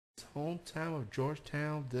hometown of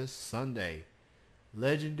Georgetown this Sunday.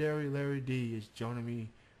 Legendary Larry D is joining me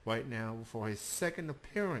right now for his second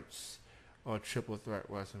appearance on Triple Threat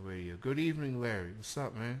Wrestling Radio. Good evening, Larry. What's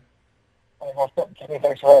up, man? Hey, what's up, Kenny?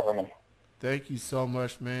 Thanks for having me. Thank you so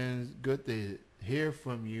much, man. Good to hear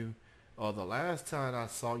from you. The last time I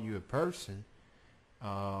saw you in person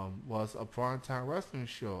was a primetime wrestling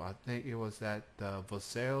show. I think it was at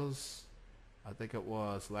Versailles. I think it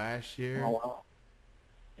was last Oh, year. wow.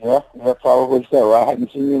 Yeah, probably so. I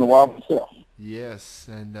hadn't seen you in a while myself. Yes,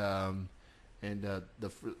 and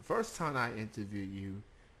first time I interviewed you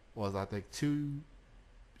was I think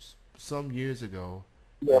some years ago,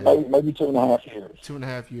 Yeah, and maybe 2.5 years.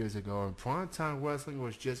 2.5 years ago, and primetime wrestling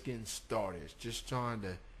was just getting started, just trying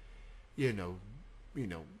to, you know,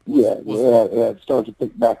 Yeah, was it started to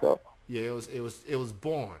pick back up. yeah, it was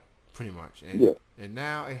born pretty much, Yeah. and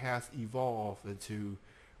now it has evolved into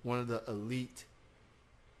one of the elite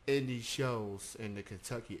indie shows in the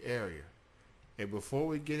Kentucky area. And before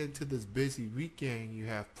we get into this busy weekend you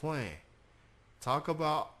have planned, talk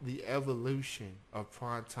about the evolution of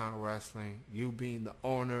primetime wrestling. You being the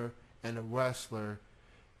owner and a wrestler,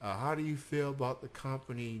 how do you feel about the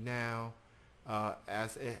company now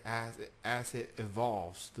as it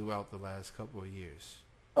evolves throughout the last couple of years?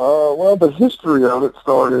 Well, the history of it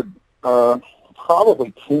started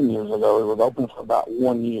probably 10 years ago. It was open for about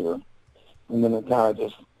 1 year, and then it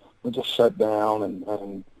just shut down,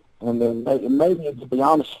 and then maybe to be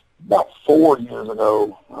honest, about 4 years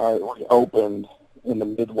ago, we opened in the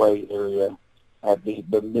Midway area at the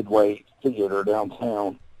Midway Theater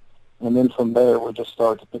downtown. And then from there, we just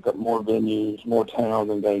started to pick up more venues, more towns,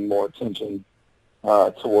 and gain more attention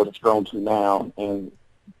to what it's grown to now. And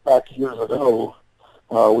back years ago,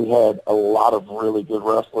 we had a lot of really good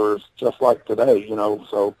wrestlers, just like today,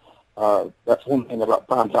 So that's one thing about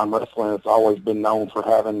primetime wrestling. It's always been known for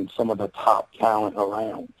having some of the top talent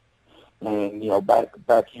around. And,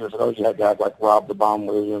 back years ago, you had guys like Rob the Bomb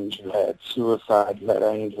Williams, you had Suicide, you had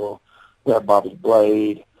Angel, we had Bobby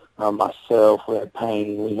Blade, myself, we had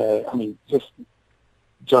Payne, just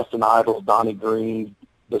Justin Idol, Donnie Green,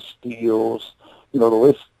 the Steels, the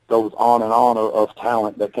list goes on and on of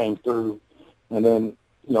talent that came through. And then,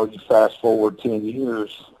 you fast forward 10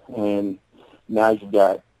 years, and now you've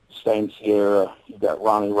got Stan Sierra, you've got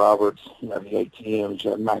Ronnie Roberts, you have the ATMs,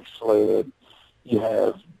 you have Max Sled, you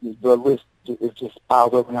have the list, it just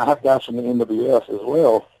piles up. And I have guys from the NWF as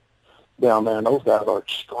well down there, and those guys are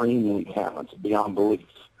extremely talented beyond belief.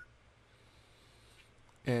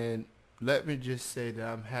 And let me just say that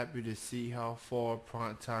I'm happy to see how far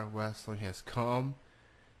primetime wrestling has come.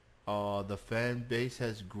 The fan base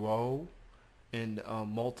has grown in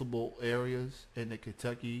multiple areas in the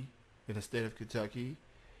state of Kentucky,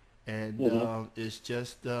 and Mm-hmm. it's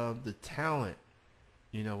just the talent,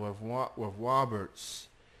 with Roberts,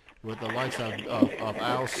 with the likes of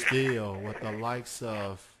Al Steele, with the likes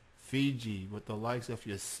of Fiji, with the likes of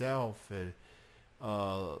yourself, and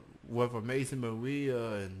with Amazing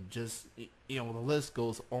Maria, and just the list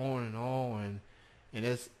goes on, and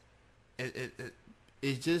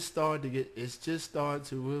it's just starting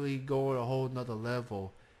to really go at a whole nother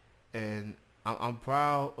level, and I'm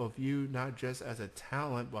proud of you not just as a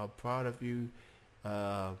talent, but I'm proud of you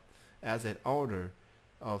uh, as an owner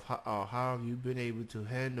of how you've been able to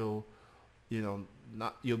handle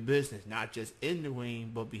not your business, not just in the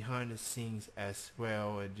ring, but behind the scenes as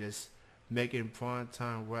well, and just making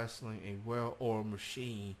primetime wrestling a well-oiled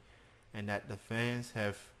machine, and that the fans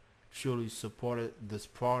have truly supported this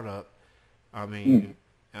product. I Mm.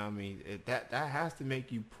 mean, that has to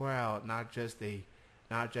make you proud, not just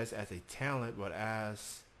as a talent, but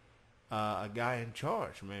as a guy in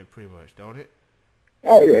charge, man. Pretty much, don't it?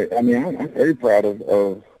 Oh, yeah. I'm very proud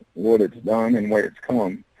of what it's done and where it's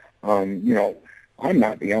come. I'm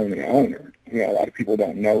not the only owner. A lot of people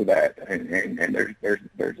don't know that, and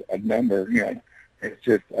there's a number. It's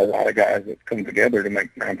just a lot of guys that come together to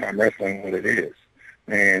make primetime wrestling what it is,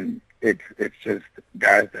 and it's just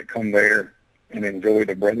guys that come there and enjoy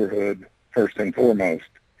the brotherhood first and foremost.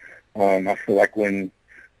 I feel like when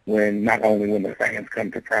not only when the fans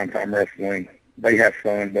come to primetime wrestling, they have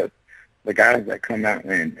fun, but the guys that come out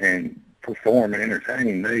and perform and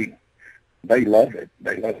entertain, they love it.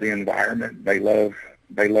 They love the environment. They love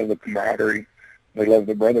the camaraderie. They love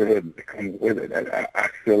the brotherhood that comes with it. I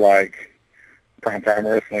feel like primetime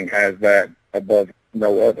wrestling has that above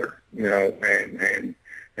no other, and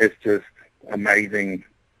it's just amazing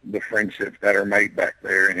the friendships that are made back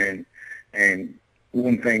there. And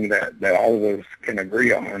one thing that all of us can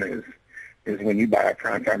agree on is when you buy a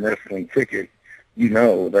primetime wrestling ticket,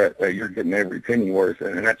 that you're getting every penny worth,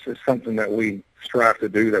 and that's just something that we strive to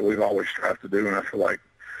do that we've always strived to do, and I feel like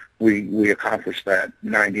we accomplished that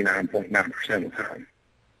 99.9% of the time.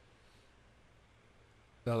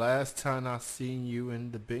 The last time I seen you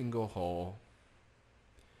in the bingo hall,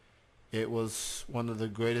 it was one of the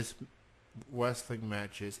greatest wrestling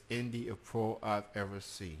matches, indie or pro, I've ever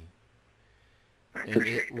seen. I And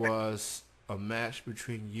appreciate it that. was a match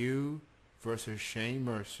between you versus Shane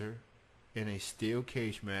Mercer in a steel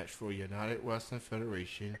cage match for United Wrestling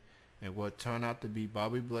Federation and what turned out to be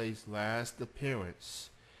Bobby Blade's last appearance.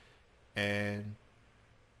 And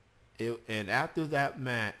and after that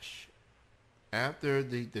match, after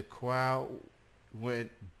the crowd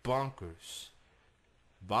went bonkers,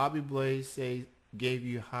 Bobby Blaze gave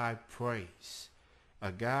you high praise.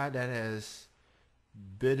 A guy that has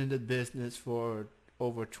been in the business for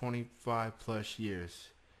over 25 plus years.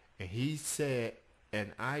 And he said,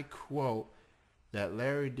 and I quote, that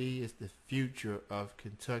Larry D is the future of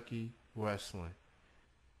Kentucky wrestling.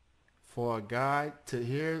 For a guy to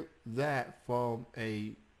hear that from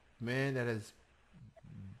a man that has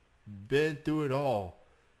been through it all,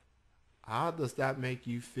 how does that make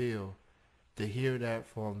you feel to hear that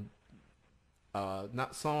from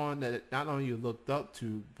not someone that not only you looked up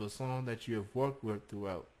to, but someone that you have worked with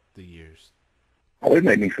throughout the years? Oh, it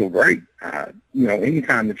made me feel great.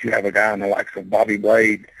 Anytime that you have a guy in the likes of Bobby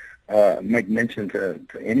Blade make mention to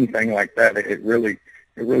anything like that, it really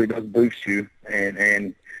does boost you,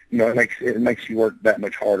 and it makes you work that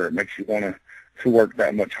much harder. It makes you want to work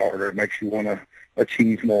that much harder. It makes you want to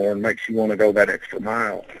achieve more, and makes you want to go that extra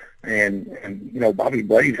mile. And Bobby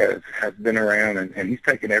Blade has been around, and he's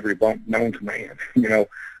taken every bump known to man. I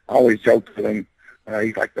always joked with him.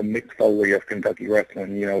 He's like the Mick Foley of Kentucky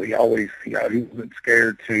wrestling. He wasn't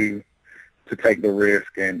scared to take the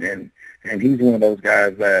risk, and he's one of those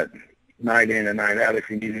guys that night in and night out, if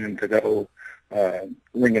you needed him to go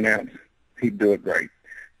ring announce, he'd do it great.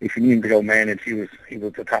 If you need him to go manage, he was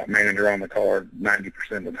the top manager on the card 90%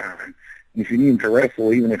 of the time. And if you need him to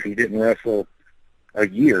wrestle, even if he didn't wrestle a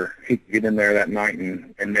year, he could get in there that night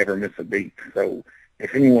and never miss a beat. So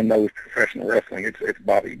if anyone knows professional wrestling, it's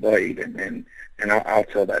Bobby Blade, and I'll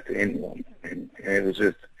tell that to anyone. And it was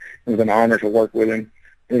an honor to work with him.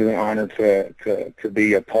 It was an honor to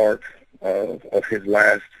be a part of his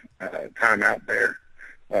last time out there.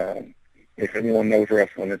 If anyone knows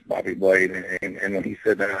wrestling, it's Bobby Blade. And when he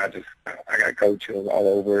said that, I got cold chills all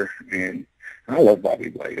over. And I love Bobby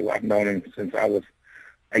Blade. I've known him since I was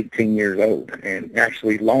 18 years old, and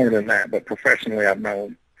actually longer than that. But professionally, I've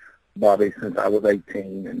known Bobby since I was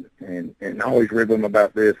 18. And I always rib him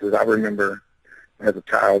about this. As I remember as a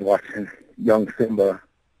child watching young Simba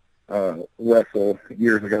wrestle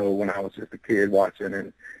years ago when I was just a kid watching,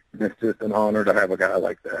 and it's just an honor to have a guy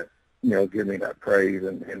like that, give me that praise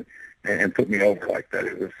and put me over like that.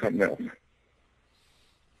 It was something else.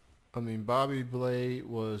 I mean, Bobby Blade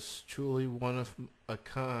was truly one of a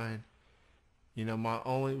kind. My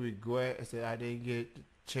only regret is that I didn't get the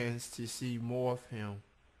chance to see more of him.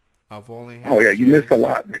 I've only Oh had a yeah, you missed a chance.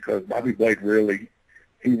 lot because Bobby Blade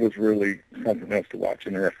he was really something else to watch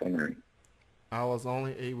in the wrestling ring. I was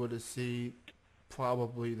only able to see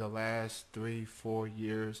probably the last 3, 4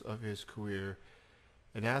 years of his career,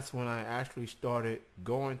 and that's when I actually started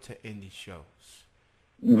going to indie shows.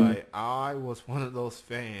 Mm-hmm. But I was one of those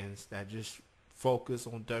fans that just focused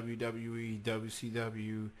on WWE,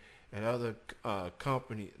 WCW, and other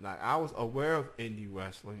companies. Like, I was aware of indie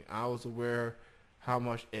wrestling. I was aware how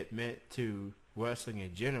much it meant to wrestling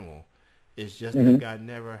in general. It's just Mm-hmm. that I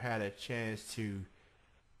never had a chance to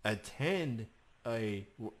attend a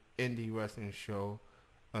indie wrestling show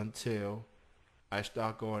until I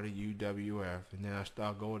started going to UWF, and then I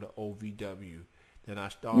started going to OVW. Then I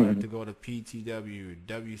started Mm-hmm. to go to PTW,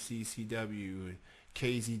 WCCW, and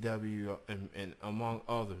KZW, and among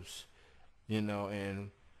others.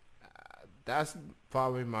 And that's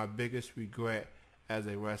probably my biggest regret as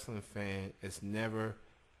a wrestling fan. Is never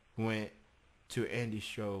went to indie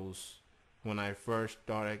shows when I first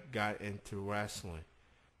got into wrestling.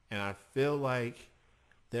 And I feel like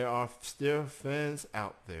there are still fans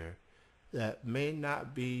out there that may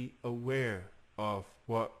not be aware of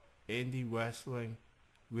what indie wrestling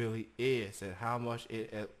really is and how much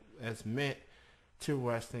it has meant to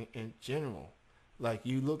wrestling in general. Like,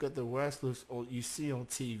 you look at the wrestlers you see on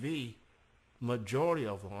TV, majority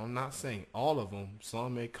of them, I'm not saying all of them,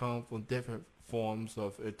 some may come from different forms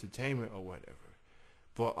of entertainment or whatever,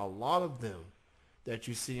 but a lot of them that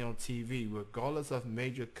you see on TV, regardless of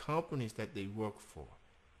major companies that they work for,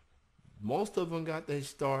 most of them got their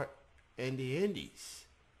start in the indies.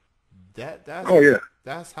 That that's Oh yeah.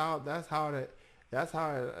 that's how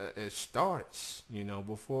it starts.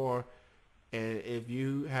 Before And if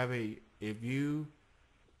you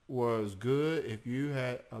was good, if you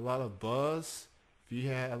had a lot of buzz, if you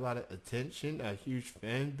had a lot of attention, a huge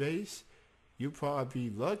fan base, you'd probably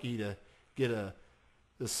be lucky to get a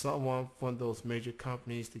someone from those major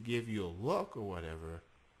companies to give you a look or whatever.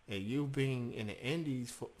 And you being in the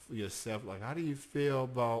indies for yourself, like how do you feel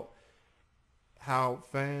about how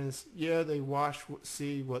fans, yeah, they watch,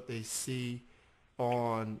 see what they see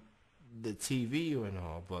on the TV and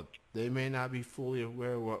all, but they may not be fully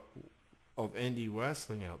aware of indie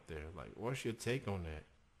wrestling out there. Like, what's your take on that?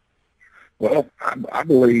 Well, I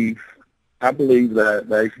believe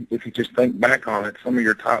that if you just think back on it, some of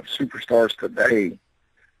your top superstars today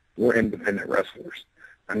were independent wrestlers.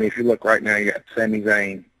 I mean, if you look right now, you got Sami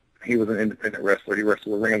Zayn. He was an independent wrestler. He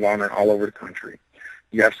wrestled with Ring of Honor all over the country.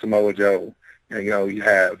 You have Samoa Joe. You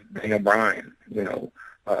have Daniel Bryan.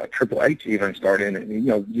 Triple H even started.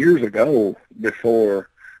 And years ago, before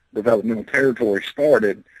developmental territory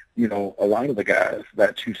started, a lot of the guys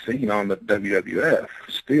that you've seen on the WWF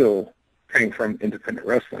still came from independent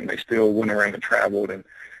wrestling. They still went around and traveled,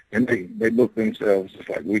 and they booked themselves just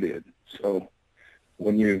like we did. So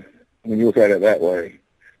when you look at it that way,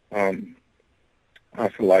 I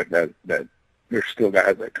feel like that there's still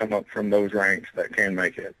guys that come up from those ranks that can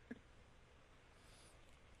make it.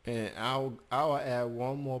 And I'll add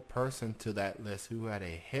one more person to that list who had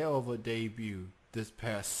a hell of a debut this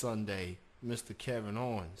past Sunday, Mr. Kevin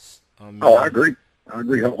Owens. I agree. I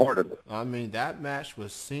agree wholeheartedly. I mean, that match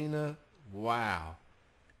with Cena, wow,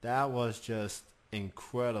 that was just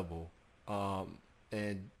incredible.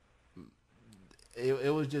 And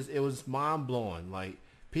it was mind blowing. Like,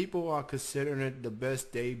 people are considering it the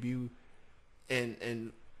best debut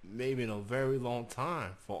in maybe in a very long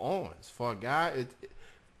time for Owens. For a guy,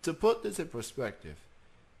 to put this in perspective,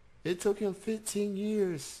 it took him 15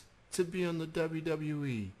 years to be on the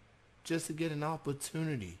WWE just to get an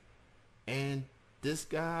opportunity. And this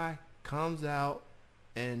guy comes out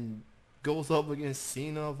and goes up against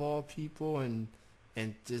Cena of all people and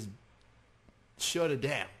just shut it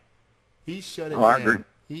down. He shut it down. I agree.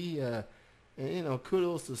 He and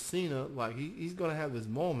kudos to Cena. Like he's gonna have his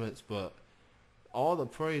moments, but all the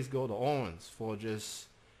praise go to Owens for just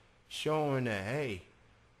showing that, hey,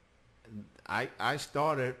 I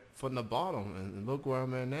started from the bottom and look where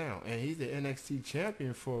I'm at now. And he's the NXT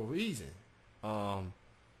champion for a reason.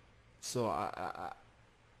 So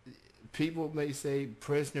people may say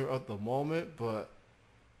prisoner of the moment, but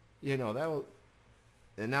that was,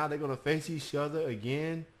 and now they're gonna face each other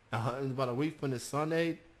again in about a week from this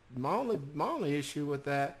Sunday. My only issue with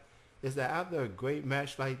that is that after a great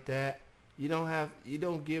match like that, you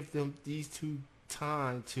don't give them these two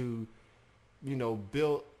time to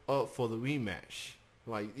build up for the rematch.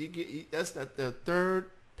 Like that's the third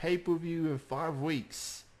pay-per-view in 5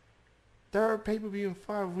 weeks. Third pay-per-view in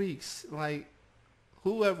 5 weeks. Like,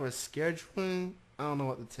 whoever's scheduling, I don't know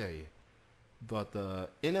what to tell you. But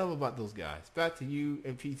enough about those guys. Back to you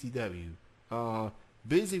and PTW.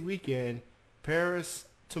 Busy weekend. Paris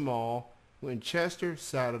tomorrow. Winchester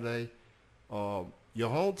Saturday. Your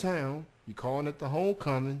hometown. You calling it the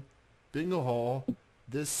homecoming. Bingo Hall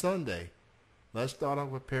this Sunday. Let's start off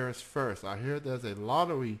with Paris first. I hear there's a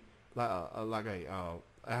lottery,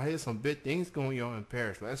 I hear some big things going on in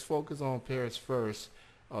Paris. Let's focus on Paris first.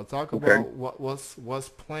 Talk about what's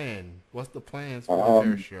planned. What's the plans for the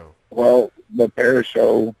Paris show? Well, the Paris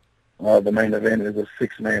show, the main event is a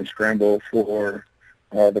 6-man scramble for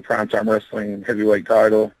the Primetime Wrestling heavyweight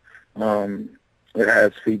title. It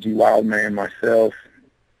has Fiji Wildman, myself,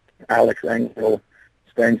 Alex Engel,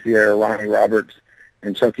 Stan Sierra, Ronnie Roberts,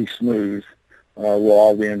 and Chucky Smooth. We'll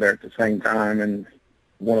all be in there at the same time, and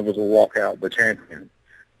one of us will walk out the champion.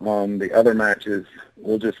 The other matches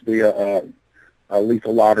will just be a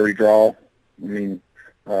lethal lottery draw. I mean,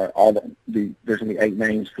 there's going to be 8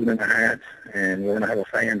 names put in the hat, and we're going to have a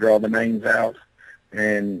fan draw the names out,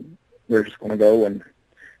 and we're just going to go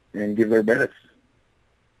and give their best.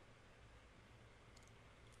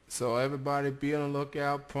 So everybody be on the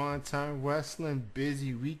lookout. Primetime Wrestling,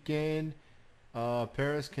 busy weekend.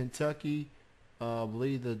 Paris, Kentucky. I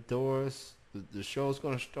believe the doors, the show's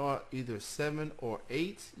going to start either 7 or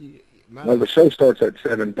 8. Well, the show starts at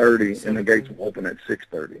 7:30, and the gates will open at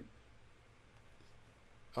 6:30.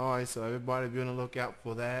 All right, so everybody be on the lookout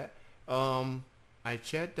for that. I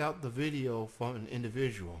checked out the video from an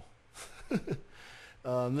individual.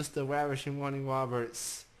 Mr. Ravishing Ronnie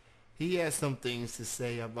Roberts, he has some things to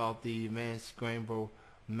say about the men's scramble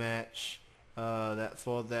match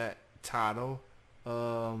for that title.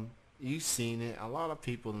 You've seen it. A lot of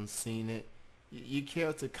people have seen it. You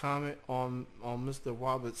care to comment on Mr.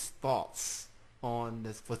 Roberts' thoughts on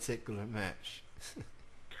this particular match?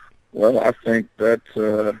 Well, I think that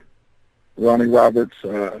Ronnie Roberts,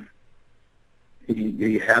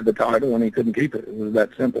 he had the title and he couldn't keep it. It was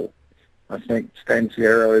that simple. I think Stan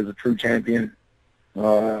Sierra is a true champion.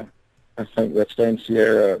 I think that Stan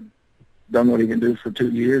Sierra done what he can do for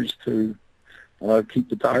 2 years to keep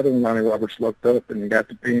the title, and Ronnie Roberts lucked up and he got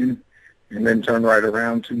the pin, and then turned right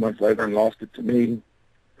around 2 months later and lost it to me,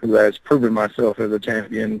 who has proven myself as a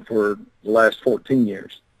champion for the last 14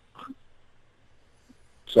 years.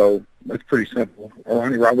 So that's pretty simple.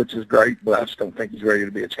 Ronnie Roberts is great, but I just don't think he's ready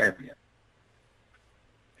to be a champion.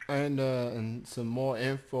 And some more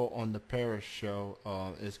info on the Paris show.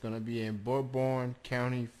 It's going to be in Bourbon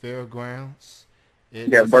County Fairgrounds.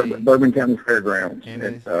 Bourbon County Fairgrounds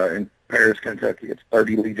in Paris, Kentucky. It's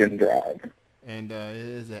 30 Legion Drive. And it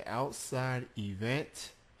is an outside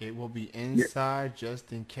event. It will be inside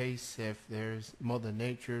just in case if there's Mother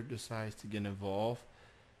Nature decides to get involved.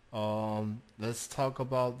 Let's talk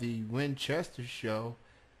about the Winchester show.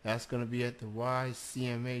 That's going to be at the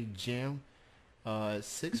YCMA gym.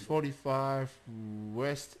 645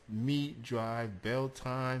 West Mead Drive, bell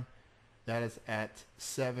time. That is at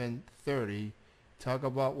 7:30. Talk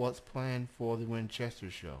about what's planned for the Winchester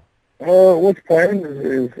show. What's planned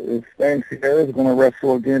is Stan Sierra is going to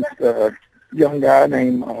wrestle against a young guy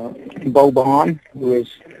named Bo Bond, who is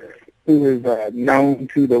known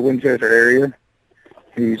to the Winchester area.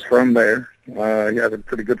 He's from there. He has a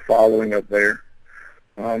pretty good following up there.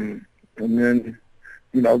 And then,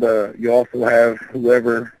 you also have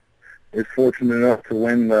whoever is fortunate enough to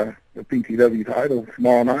win the PTW title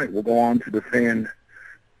tomorrow night will go on to defend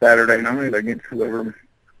Saturday night against whoever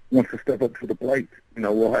wants to step up to the plate.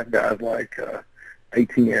 We'll have guys like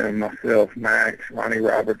ATM, myself, Max, Ronnie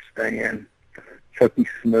Roberts, Stan, Chucky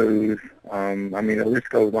Smooth. The list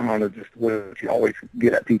goes on of just what you always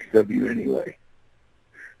get at PTW anyway.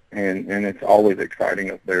 And it's always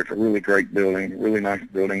exciting up there. It's a really great building, really nice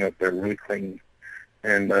building up there, really clean.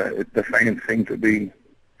 And the fans seem to be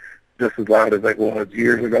just as loud as they was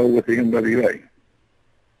years ago with the NWA.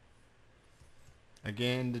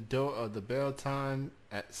 Again, the bell time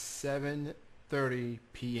at 7:30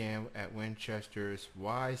 p.m. at Winchester's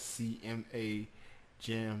YCMA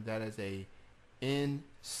gym. That is a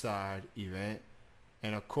inside event.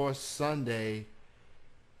 And of course, Sunday,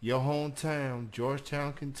 your hometown,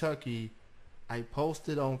 Georgetown, Kentucky. I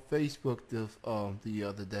posted on Facebook the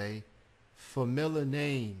other day. Familiar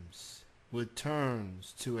names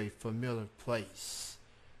returns to a familiar place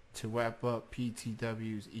to wrap up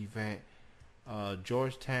PTW's event.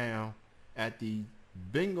 Georgetown at the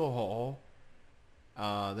Bingo Hall.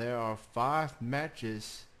 There are 5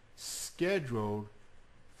 matches scheduled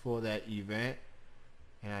for that event,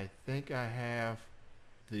 and I think I have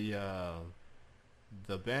the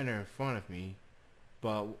banner in front of me.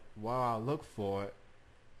 But while I look for it,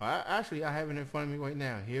 I have it in front of me right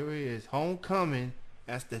now. Here it is, Homecoming.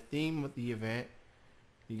 That's the theme of the event.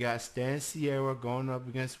 You got Stan Sierra going up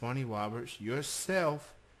against Ronnie Roberts.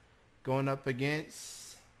 Yourself going up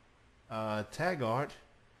against Taggart.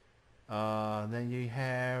 Then you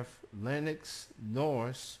have Lennox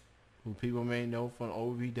Norris, who people may know from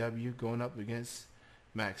OVW, going up against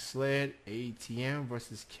Max Sled. ATM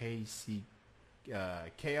versus KC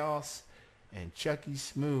Chaos. And Chucky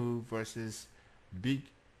Smooth versus Big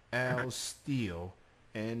Al Steele.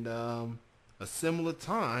 And a similar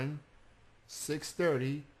time,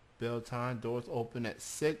 6:30, bell time, doors open at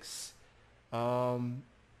 6.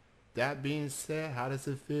 That being said, how does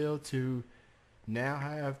it feel to now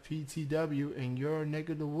have PTW in your neck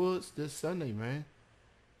of the woods this Sunday, man?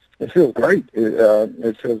 It feels great.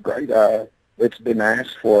 It feels great. It's been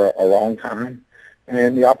asked for a long time,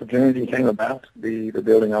 and the opportunity came about. The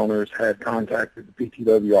building owners had contacted the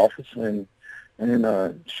PTW office and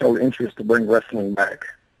showed interest to bring wrestling back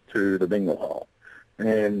to the Bingo Hall.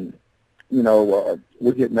 And,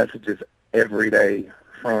 we get messages every day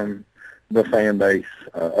from the fan base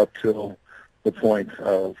up till the point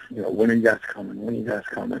of, when are you guys coming? When are you guys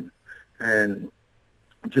coming? And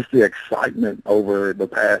just the excitement over the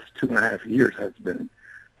past 2.5 years has been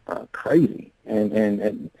crazy. And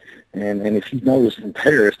if you notice in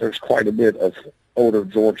Paris, there's quite a bit of older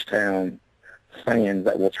Georgetown fans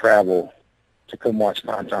that will travel to come watch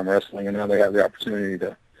Primetime Wrestling, and now they have the opportunity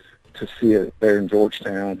to see it there in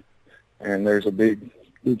Georgetown. And there's a big,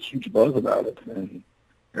 huge buzz about it, and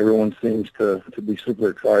everyone seems to be super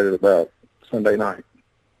excited about Sunday night.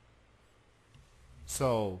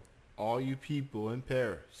 So, all you people in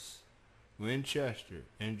Paris, Winchester,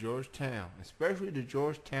 and Georgetown, especially the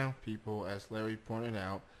Georgetown people, as Larry pointed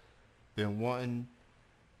out, been wanting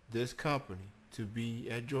this company to be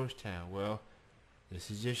at Georgetown. Well, This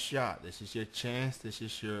is your shot. This is your chance. This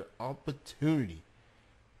is your opportunity.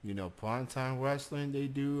 You know, Primetime Wrestling, they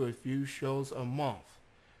do a few shows a month.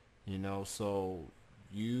 You know, so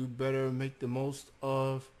you better make the most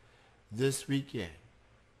of this weekend.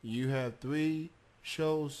 You have 3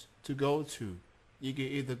 shows to go to. You can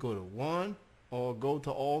either go to one or go to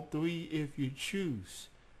all 3 if you choose.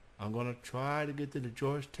 I'm going to try to get to the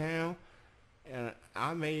Georgetown, and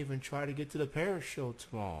I may even try to get to the Paris show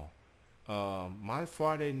tomorrow. My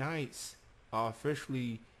Friday nights are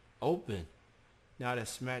officially open now that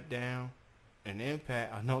SmackDown and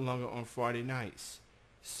Impact are no longer on Friday nights.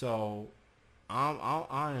 So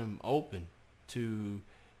I am open to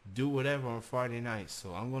do whatever on Friday nights.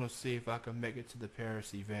 So I'm gonna see if I can make it to the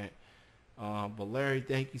Paris event. But Larry,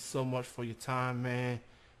 thank you so much for your time, man.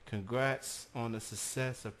 Congrats on the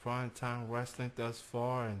success of Primetime Wrestling thus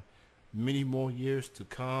far, and many more years to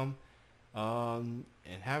come. And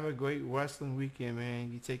have a great wrestling weekend,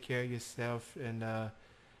 man. You take care of yourself, and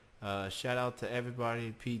shout out to everybody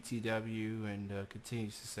at PTW, and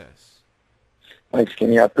continued success. Thanks,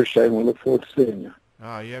 Kenny. I appreciate it. We look forward to seeing you. All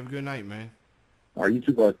right, you have a good night, man. All right, you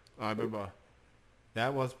too, bud. All right, bye-bye.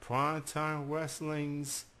 That was Primetime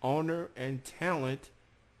Wrestling's owner and talent,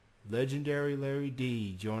 legendary Larry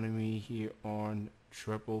D, joining me here on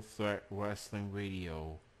Triple Threat Wrestling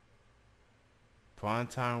Radio.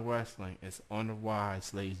 Primetime Wrestling is on the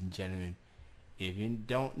rise, ladies and gentlemen. If you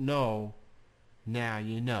don't know, now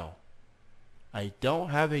you know. I don't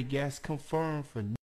have a guest confirmed for